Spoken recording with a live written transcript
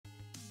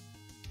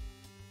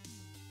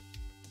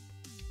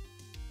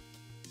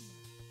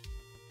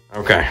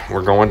Okay,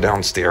 we're going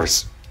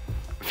downstairs.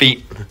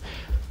 Feet.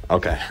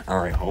 Okay, all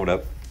right, hold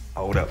up.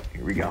 Hold up.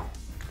 Here we go.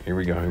 Here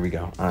we go. Here we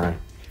go. All right.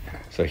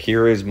 So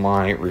here is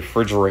my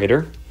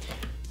refrigerator.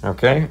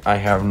 Okay, I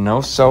have no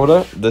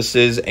soda. This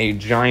is a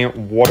giant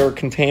water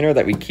container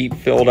that we keep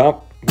filled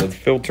up with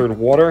filtered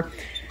water.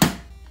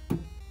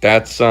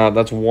 That's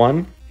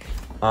one.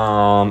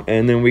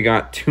 And then we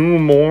got two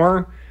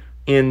more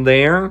in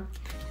there.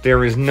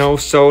 There is no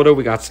soda.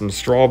 We got some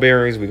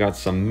strawberries. We got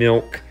some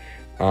milk.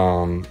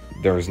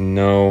 There's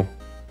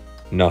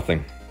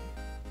nothing.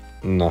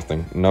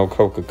 No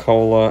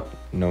Coca-Cola.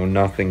 No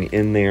nothing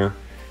in there.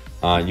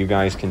 You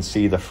guys can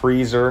see the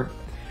freezer.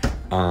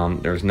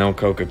 There's no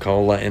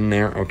Coca-Cola in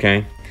there,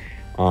 okay?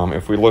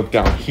 If we look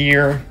down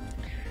here,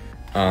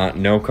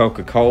 no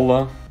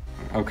Coca-Cola,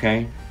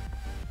 okay?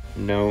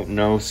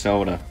 No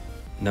soda.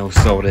 No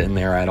soda in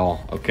there at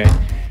all, okay?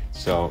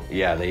 So,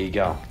 yeah, there you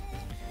go.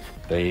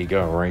 There you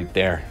go, right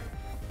there.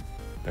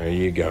 There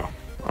you go.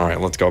 All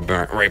right, let's go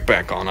right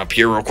back on up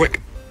here real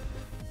quick.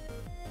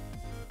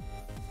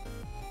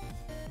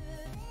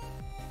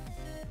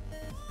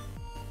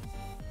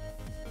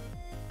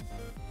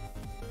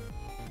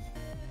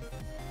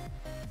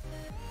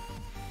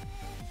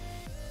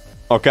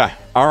 Okay,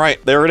 all right,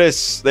 there it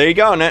is. There you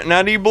go.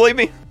 Now do you believe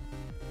me?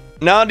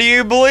 Now do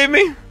you believe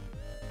me?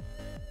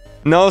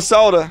 No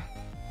soda.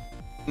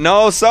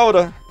 No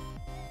soda.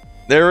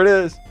 There it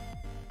is.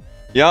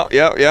 Yep.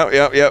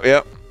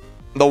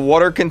 The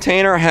water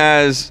container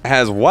has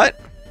what?